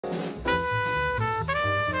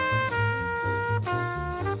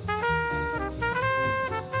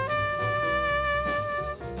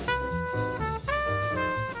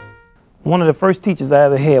One of the first teachers I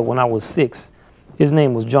ever had when I was 6, his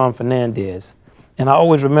name was John Fernandez. And I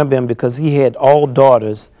always remember him because he had all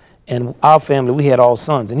daughters, and our family, we had all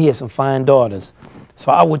sons, and he had some fine daughters.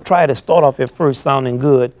 So I would try to start off at first sounding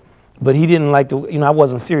good, but he didn't like to, I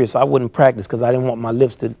wasn't serious, so I wouldn't practice because I didn't want my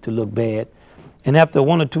lips to look bad. And after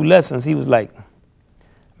 1 or 2 lessons, he was like,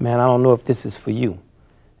 man, I don't know if this is for you.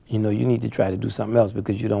 You need to try to do something else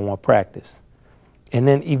because you don't want practice. And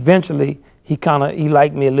then eventually, he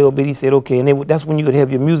liked me a little bit. He said, okay, and that's when you would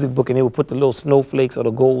have your music book and they would put the little snowflakes or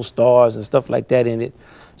the gold stars and stuff like that in it.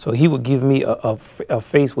 So he would give me a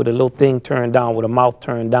face with a little thing turned down, with a mouth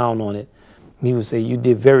turned down on it. And he would say, you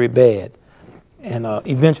did very bad. And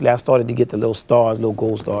eventually I started to get the little stars, little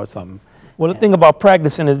gold stars, something. Well, the thing about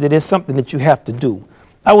practicing is that it's something that you have to do.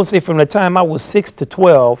 I would say from the time I was 6 to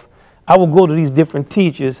 12, I would go to these different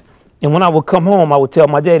teachers, and when I would come home, I would tell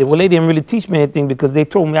my daddy, well, they didn't really teach me anything because they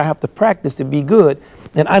told me I have to practice to be good,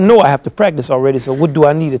 and I know I have to practice already, so what do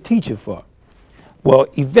I need a teacher for? Well,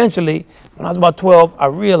 eventually, when I was about 12, I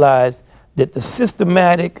realized that the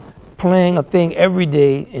systematic playing a thing every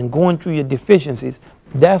day and going through your deficiencies,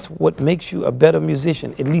 that's what makes you a better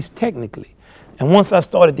musician, at least technically. And once I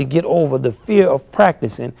started to get over the fear of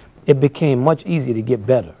practicing, it became much easier to get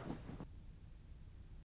better.